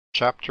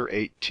Chapter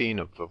 18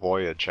 of The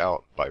Voyage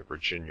Out by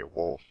Virginia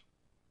Woolf.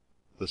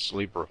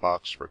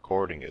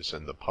 Recording is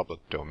in the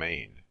public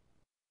domain.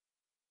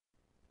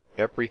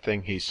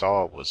 Everything he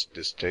saw was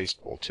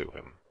distasteful to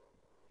him.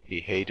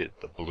 He hated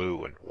the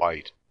blue and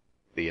white,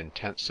 the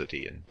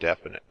intensity and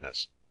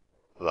definiteness,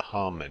 the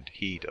hum and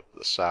heat of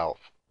the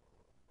south.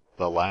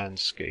 The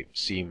landscape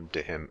seemed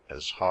to him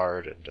as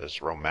hard and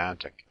as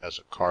romantic as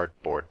a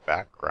cardboard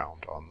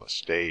background on the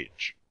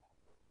stage,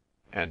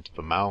 and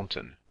the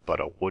mountain but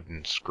a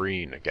wooden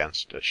screen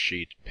against a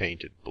sheet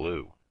painted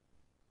blue.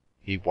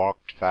 He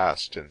walked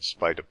fast in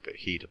spite of the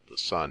heat of the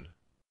sun.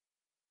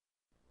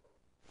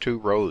 Two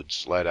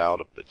roads led out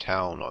of the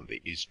town on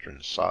the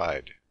eastern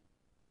side.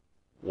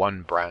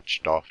 One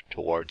branched off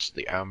towards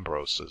the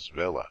Ambroses'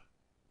 villa,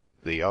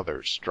 the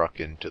other struck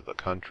into the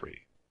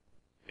country,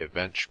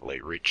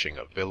 eventually reaching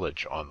a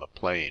village on the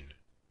plain.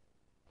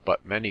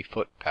 But many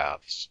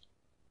footpaths,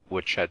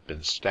 which had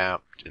been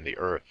stamped in the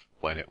earth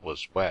when it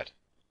was wet,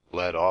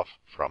 led off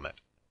from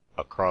it,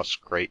 across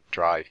great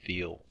dry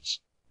fields,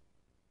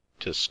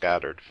 to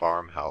scattered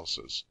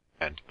farmhouses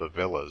and the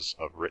villas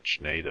of rich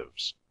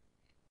natives.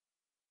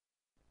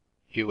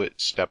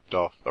 Hewet stepped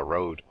off the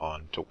road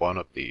on to one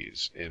of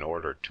these in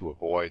order to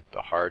avoid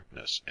the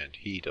hardness and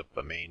heat of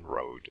the main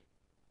road,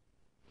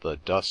 the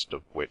dust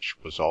of which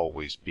was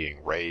always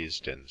being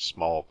raised in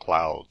small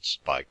clouds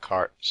by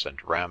carts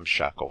and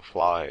ramshackle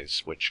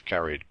flies which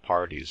carried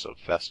parties of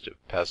festive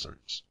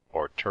peasants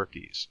or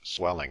turkeys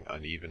swelling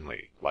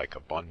unevenly like a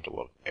bundle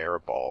of air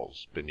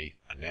balls beneath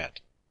a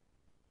net,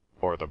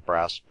 or the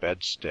brass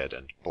bedstead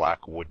and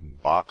black wooden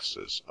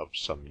boxes of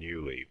some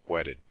newly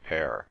wedded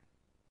pair.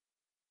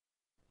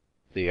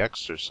 The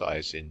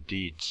exercise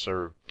indeed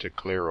served to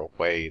clear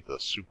away the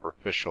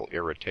superficial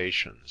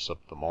irritations of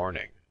the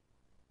morning,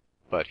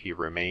 but he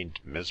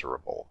remained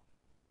miserable.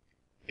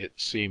 It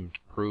seemed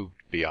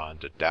proved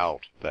beyond a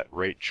doubt that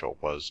Rachel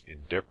was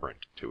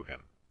indifferent to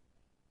him,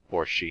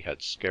 for she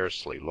had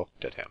scarcely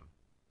looked at him,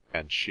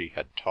 and she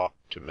had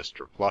talked to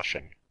Mr.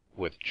 Flushing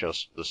with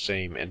just the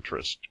same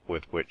interest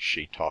with which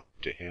she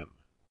talked to him.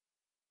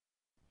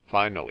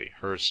 Finally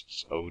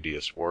Hirst's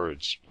odious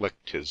words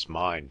flicked his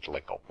mind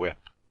like a whip,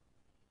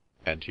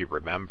 and he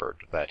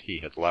remembered that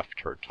he had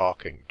left her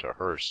talking to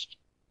Hirst.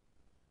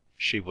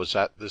 She was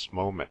at this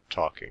moment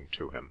talking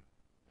to him,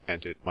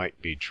 and it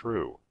might be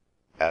true,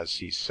 as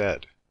he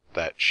said,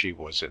 that she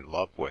was in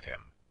love with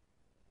him.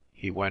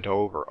 He went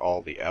over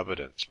all the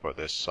evidence for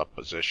this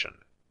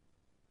supposition: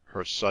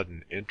 her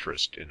sudden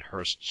interest in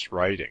Hirst's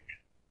writing,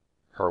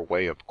 her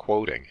way of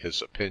quoting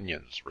his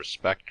opinions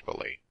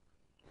respectfully,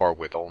 or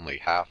with only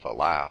half a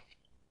laugh,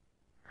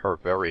 her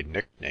very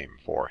nickname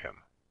for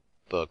him,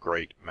 the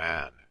great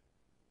man,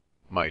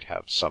 might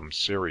have some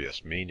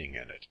serious meaning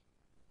in it.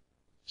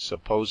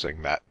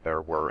 Supposing that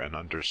there were an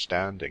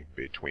understanding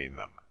between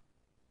them,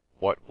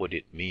 what would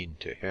it mean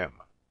to him?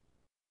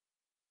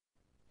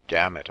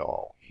 "Damn it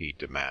all," he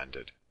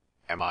demanded,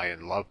 "am I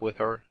in love with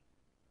her?"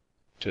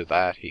 To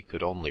that he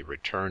could only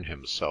return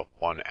himself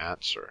one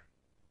answer.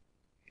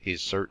 He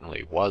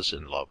certainly was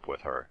in love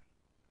with her,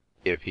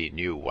 if he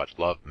knew what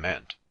love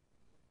meant.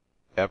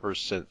 Ever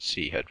since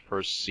he had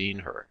first seen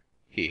her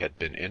he had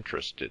been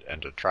interested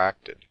and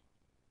attracted,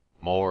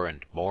 more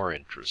and more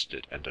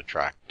interested and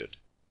attracted,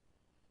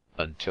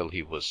 until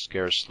he was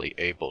scarcely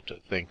able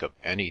to think of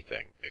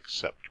anything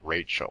except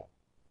Rachel.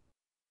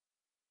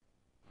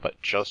 But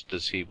just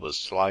as he was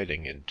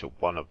sliding into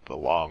one of the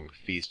long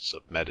feasts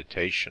of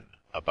meditation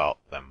about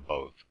them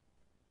both,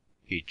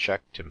 he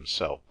checked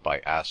himself by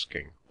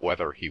asking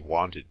whether he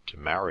wanted to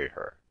marry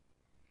her.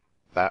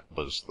 That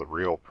was the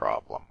real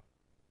problem,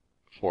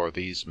 for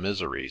these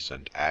miseries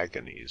and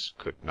agonies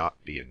could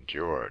not be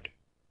endured,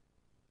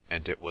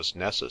 and it was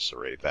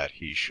necessary that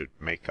he should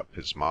make up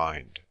his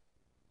mind.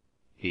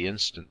 He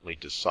instantly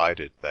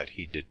decided that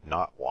he did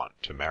not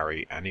want to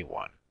marry any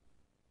one,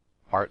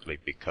 partly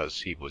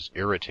because he was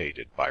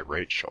irritated by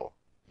Rachel.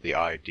 The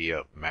idea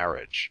of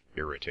marriage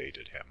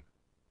irritated him.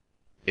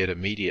 It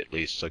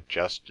immediately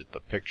suggested the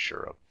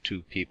picture of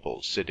two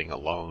people sitting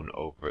alone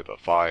over the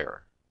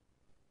fire.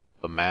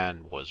 The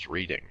man was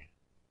reading,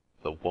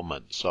 the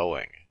woman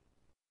sewing.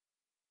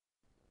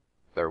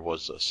 There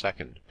was a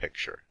second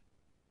picture.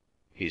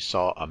 He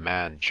saw a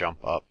man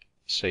jump up,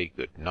 say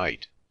good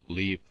night,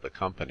 leave the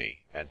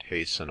company, and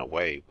hasten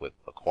away with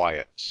the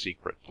quiet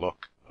secret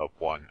look of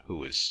one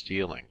who is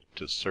stealing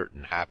to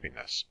certain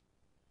happiness.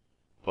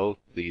 Both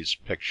these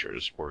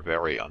pictures were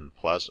very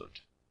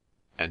unpleasant,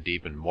 and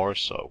even more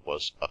so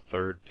was a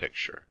third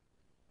picture,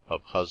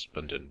 of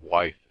husband and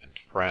wife and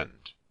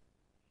friend,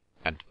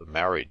 and the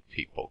married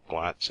people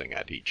glancing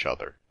at each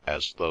other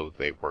as though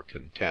they were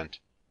content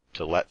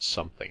to let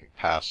something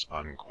pass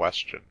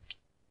unquestioned,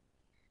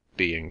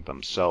 being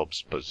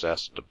themselves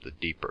possessed of the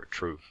deeper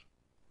truth.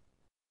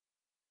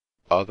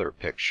 Other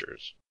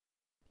pictures.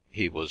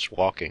 He was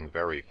walking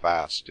very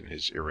fast in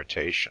his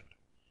irritation,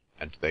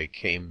 and they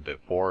came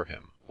before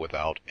him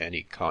without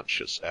any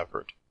conscious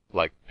effort,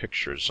 like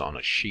pictures on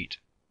a sheet,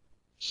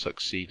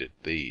 succeeded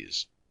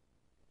these.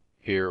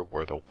 Here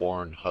were the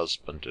worn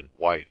husband and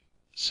wife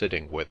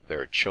sitting with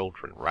their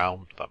children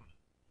round them,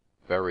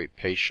 very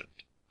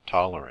patient,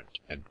 tolerant,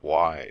 and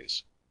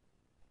wise.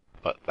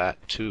 But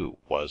that, too,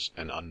 was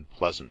an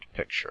unpleasant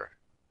picture.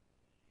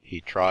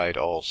 He tried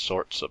all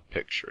sorts of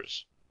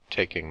pictures,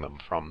 taking them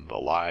from the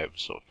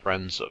lives of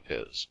friends of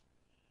his,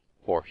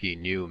 for he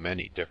knew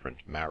many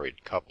different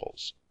married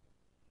couples,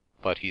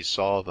 but he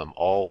saw them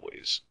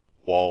always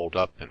walled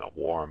up in a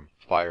warm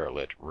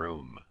firelit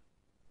room.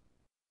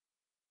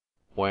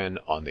 When,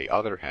 on the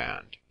other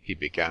hand, he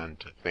began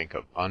to think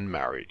of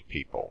unmarried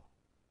people,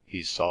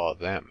 he saw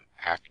them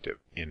active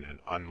in an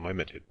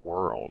unlimited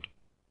world,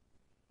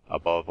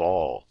 above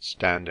all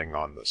standing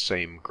on the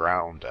same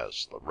ground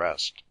as the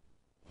rest,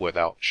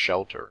 without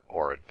shelter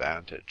or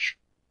advantage.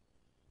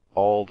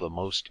 All the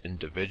most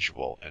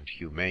individual and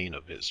humane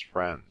of his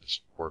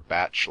friends were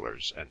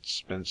bachelors and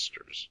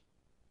spinsters.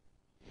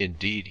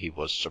 Indeed, he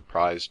was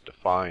surprised to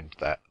find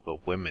that the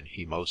women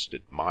he most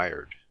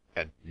admired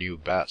and knew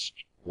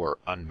best were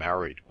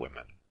unmarried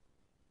women.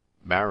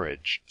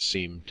 Marriage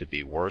seemed to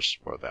be worse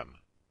for them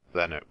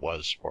than it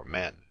was for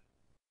men.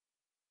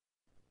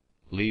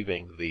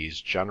 Leaving these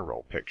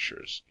general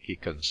pictures, he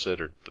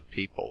considered the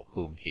people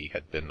whom he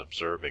had been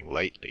observing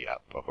lately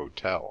at the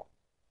hotel.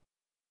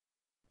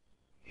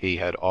 He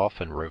had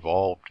often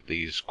revolved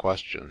these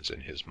questions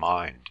in his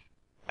mind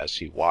as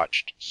he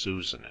watched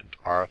Susan and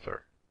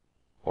Arthur,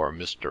 or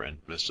Mr.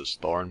 and Mrs.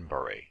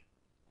 Thornbury,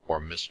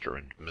 or Mr.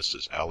 and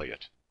Mrs.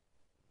 Elliot.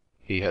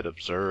 He had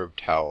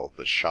observed how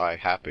the shy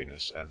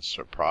happiness and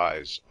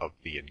surprise of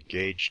the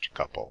engaged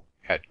couple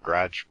had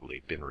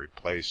gradually been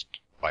replaced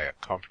by a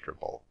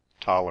comfortable,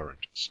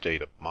 tolerant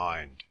state of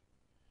mind,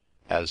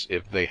 as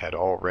if they had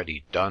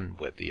already done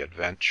with the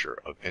adventure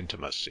of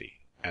intimacy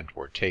and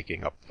were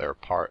taking up their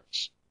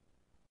parts.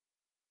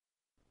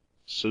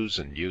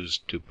 Susan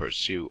used to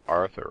pursue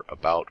Arthur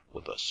about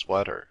with a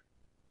sweater,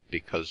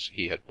 because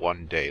he had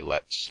one day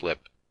let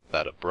slip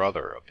that a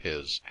brother of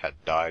his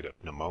had died of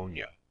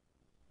pneumonia.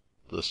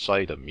 The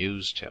sight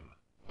amused him,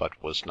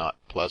 but was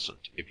not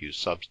pleasant if you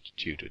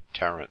substituted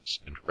Terence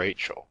and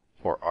Rachel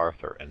for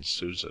Arthur and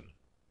Susan,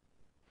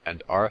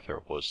 and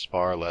Arthur was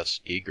far less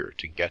eager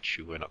to get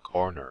you in a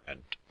corner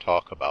and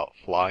talk about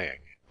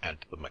flying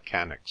and the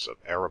mechanics of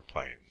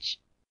aeroplanes.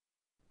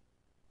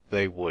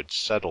 They would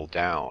settle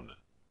down.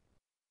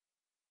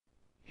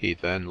 He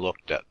then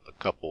looked at the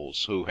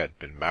couples who had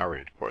been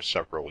married for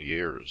several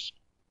years.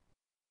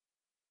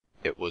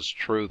 It was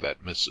true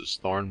that Mrs.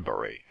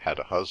 Thornbury had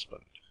a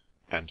husband,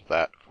 and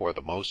that for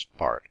the most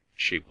part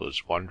she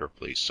was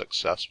wonderfully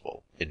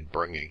successful in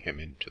bringing him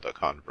into the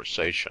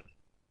conversation.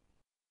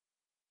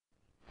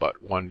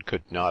 But one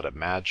could not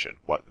imagine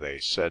what they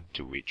said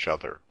to each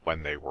other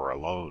when they were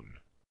alone.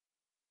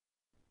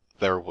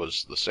 There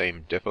was the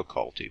same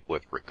difficulty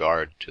with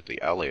regard to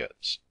the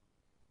Elliots,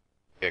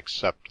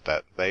 except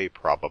that they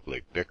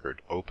probably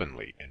bickered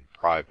openly in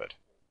private.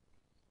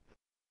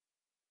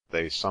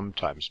 They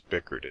sometimes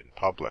bickered in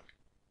public,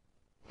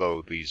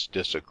 though these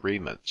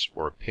disagreements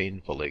were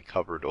painfully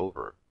covered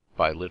over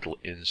by little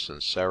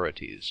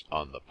insincerities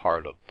on the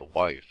part of the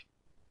wife,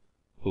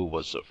 who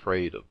was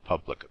afraid of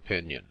public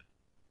opinion,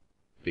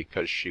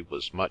 because she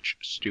was much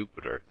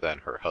stupider than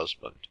her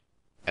husband,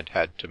 and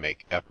had to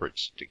make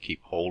efforts to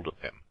keep hold of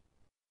him.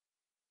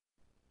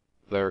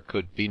 There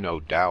could be no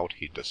doubt,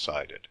 he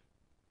decided,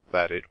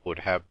 that it would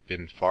have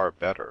been far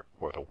better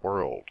for the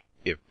world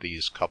if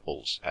these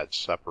couples had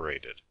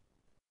separated.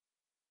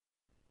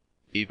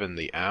 Even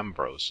the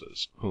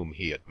Ambroses, whom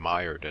he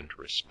admired and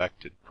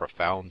respected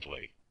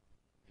profoundly,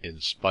 in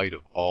spite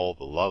of all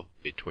the love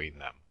between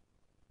them,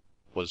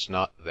 was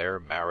not their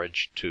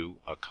marriage too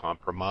a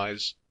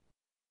compromise?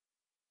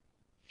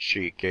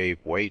 She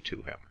gave way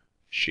to him,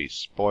 she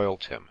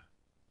spoilt him,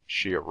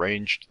 she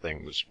arranged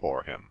things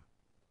for him.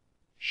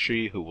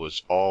 She who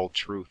was all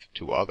truth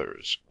to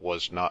others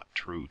was not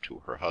true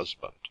to her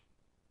husband,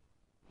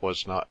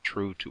 was not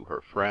true to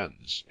her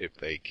friends if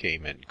they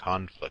came in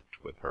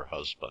conflict with her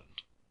husband.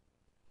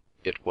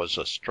 It was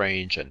a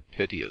strange and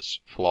piteous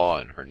flaw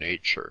in her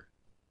nature.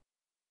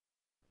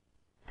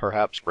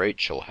 Perhaps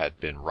Rachel had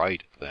been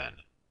right then,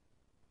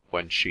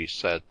 when she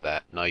said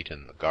that night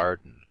in the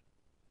garden,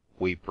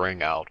 "We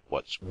bring out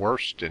what's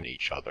worst in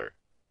each other.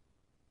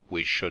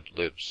 We should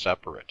live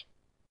separate."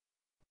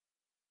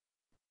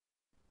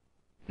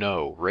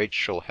 No,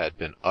 Rachel had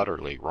been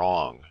utterly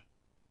wrong.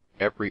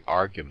 Every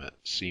argument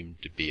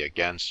seemed to be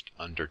against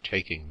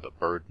undertaking the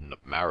burden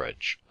of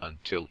marriage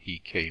until he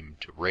came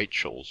to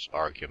Rachel's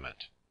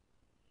argument,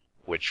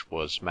 which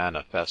was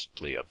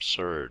manifestly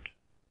absurd.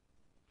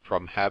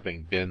 From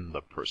having been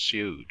the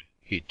pursued,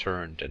 he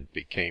turned and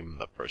became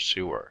the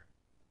pursuer.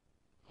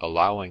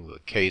 Allowing the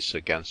case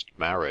against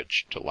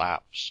marriage to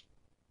lapse,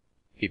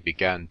 he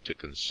began to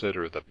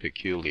consider the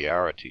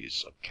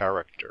peculiarities of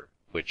character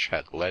which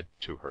had led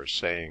to her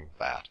saying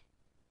that.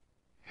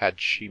 Had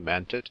she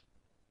meant it?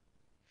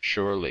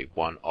 Surely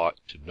one ought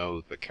to know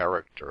the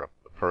character of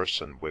the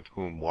person with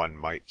whom one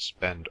might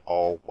spend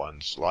all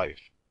one's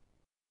life.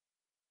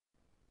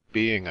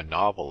 Being a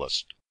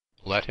novelist,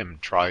 let him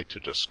try to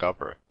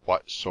discover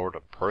what sort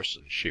of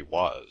person she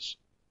was,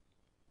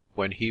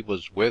 When he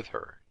was with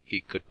her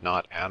he could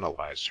not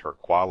analyze her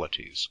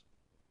qualities,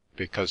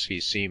 because he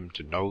seemed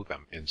to know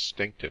them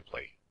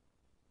instinctively,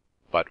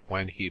 but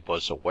when he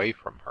was away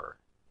from her,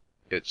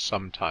 it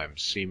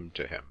sometimes seemed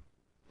to him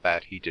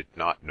that he did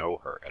not know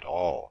her at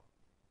all.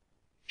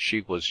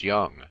 She was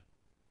young,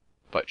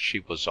 but she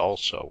was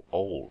also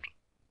old.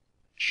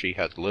 She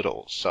had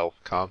little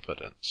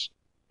self-confidence,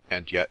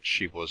 and yet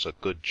she was a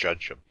good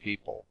judge of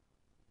people.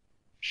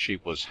 She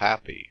was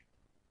happy,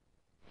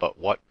 but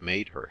what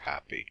made her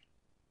happy?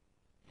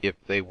 If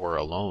they were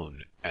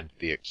alone and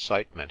the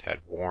excitement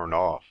had worn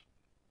off,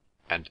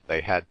 and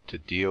they had to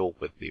deal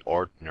with the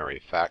ordinary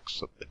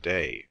facts of the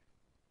day,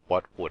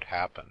 what would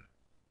happen?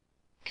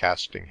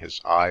 Casting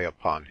his eye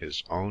upon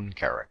his own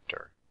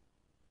character,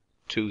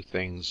 two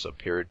things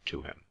appeared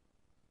to him: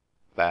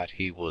 that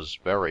he was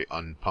very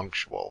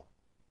unpunctual,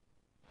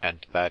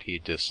 and that he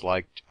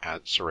disliked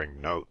answering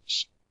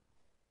notes.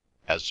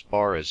 As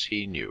far as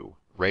he knew,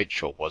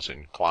 Rachel was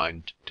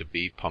inclined to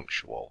be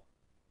punctual,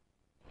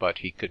 but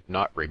he could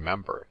not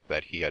remember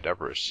that he had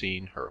ever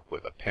seen her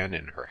with a pen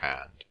in her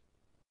hand.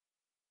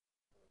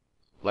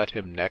 Let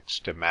him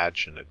next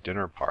imagine a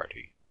dinner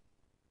party,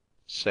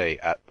 say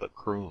at the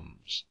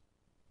Crooms,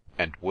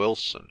 and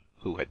Wilson,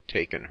 who had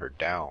taken her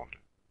down,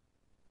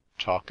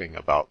 talking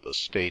about the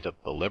state of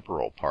the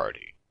Liberal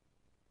party.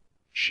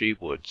 She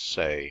would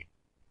say,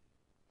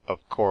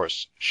 of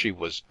course she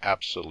was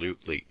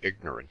absolutely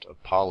ignorant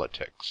of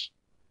politics.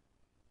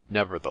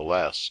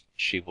 Nevertheless,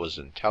 she was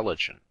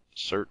intelligent,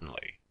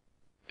 certainly,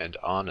 and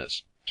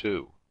honest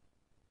too.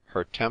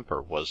 Her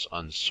temper was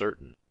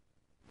uncertain,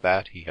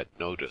 that he had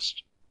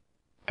noticed,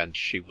 and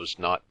she was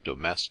not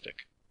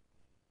domestic,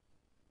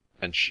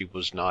 and she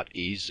was not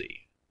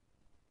easy,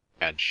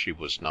 and she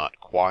was not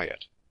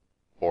quiet,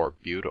 or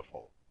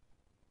beautiful,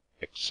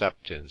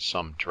 except in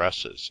some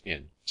dresses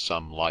in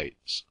some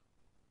lights.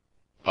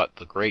 But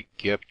the great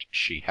gift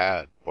she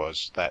had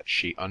was that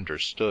she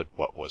understood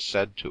what was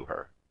said to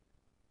her.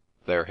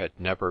 There had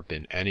never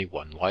been any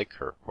one like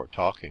her for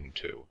talking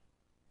to.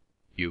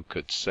 You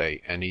could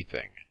say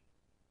anything.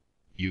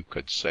 You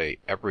could say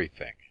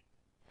everything,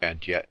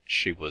 and yet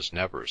she was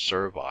never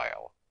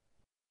servile.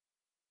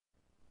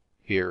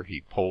 Here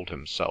he pulled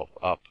himself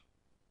up,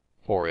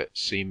 for it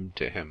seemed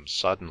to him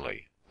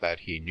suddenly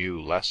that he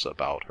knew less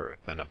about her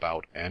than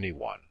about any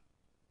one.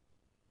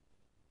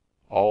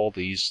 All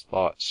these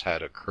thoughts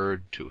had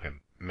occurred to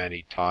him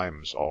many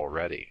times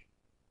already.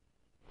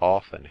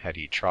 Often had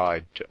he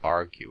tried to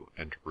argue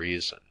and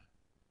reason,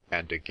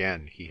 and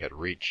again he had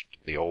reached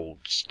the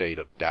old state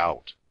of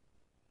doubt.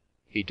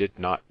 He did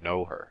not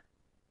know her,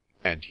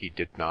 and he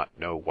did not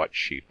know what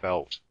she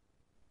felt,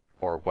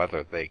 or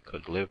whether they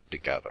could live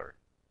together,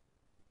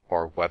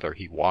 or whether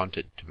he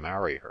wanted to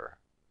marry her,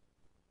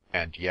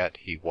 and yet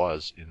he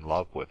was in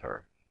love with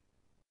her.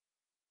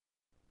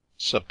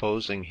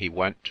 Supposing he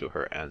went to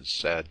her and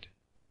said—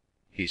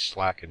 He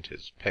slackened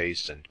his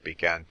pace and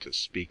began to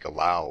speak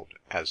aloud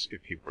as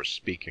if he were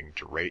speaking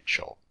to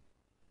Rachel.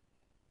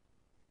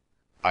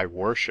 "I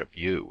worship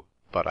you,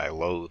 but I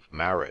loathe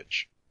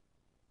marriage.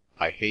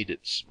 I hate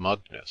its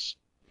smugness,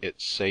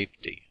 its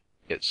safety,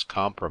 its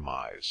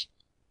compromise,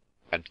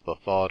 and the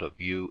thought of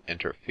you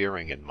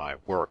interfering in my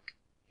work,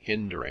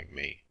 hindering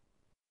me.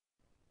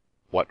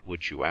 What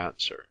would you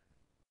answer?"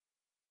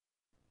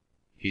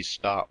 He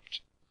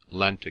stopped,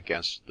 leant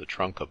against the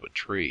trunk of a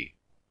tree,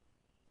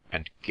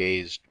 and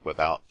gazed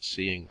without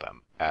seeing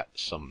them at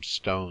some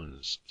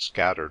stones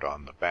scattered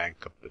on the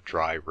bank of the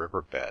dry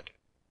river bed.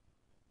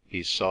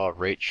 He saw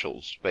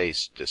Rachel's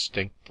face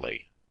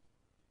distinctly,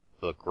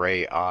 the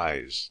grey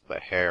eyes, the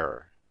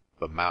hair,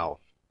 the mouth,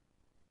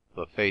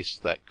 the face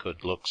that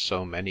could look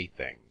so many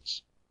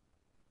things,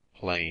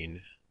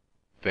 plain,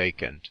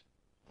 vacant,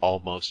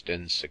 almost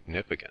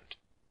insignificant,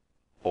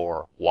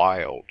 or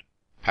wild,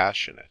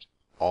 passionate,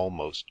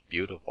 almost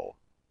beautiful.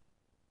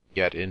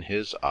 Yet in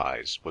his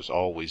eyes was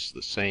always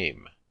the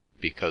same,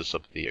 because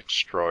of the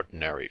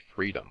extraordinary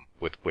freedom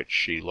with which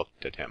she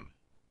looked at him,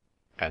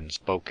 and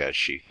spoke as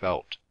she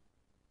felt.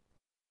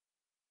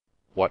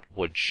 What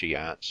would she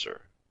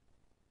answer?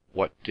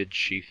 What did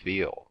she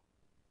feel?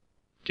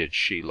 Did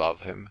she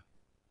love him?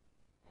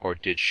 Or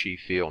did she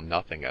feel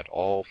nothing at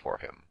all for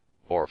him,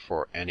 or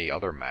for any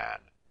other man,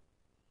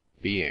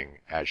 being,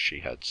 as she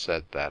had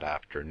said that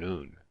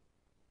afternoon,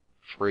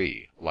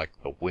 free like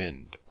the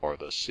wind or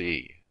the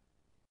sea?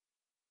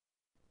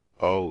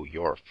 "Oh,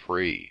 you're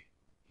free!"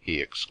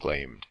 he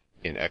exclaimed,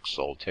 in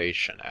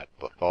exultation at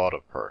the thought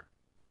of her.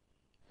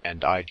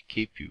 "And I'd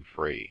keep you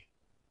free.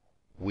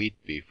 We'd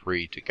be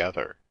free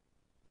together.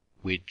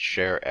 We'd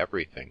share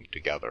everything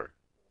together.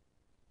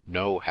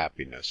 No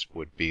happiness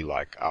would be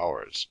like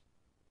ours.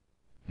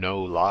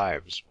 No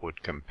lives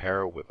would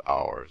compare with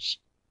ours."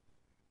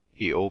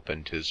 He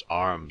opened his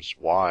arms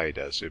wide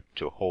as if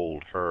to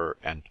hold her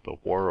and the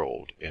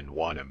world in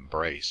one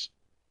embrace.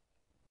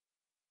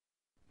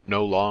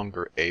 No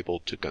longer able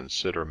to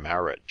consider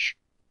marriage,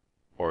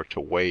 or to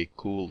weigh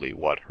coolly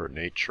what her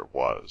nature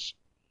was,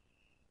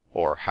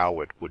 or how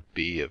it would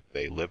be if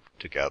they lived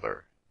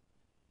together,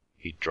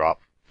 he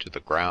dropped to the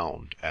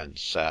ground and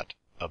sat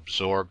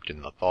absorbed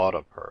in the thought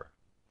of her,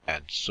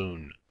 and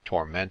soon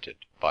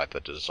tormented by the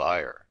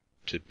desire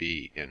to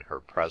be in her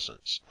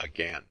presence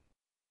again.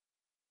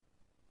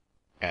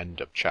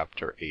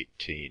 Chapter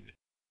 19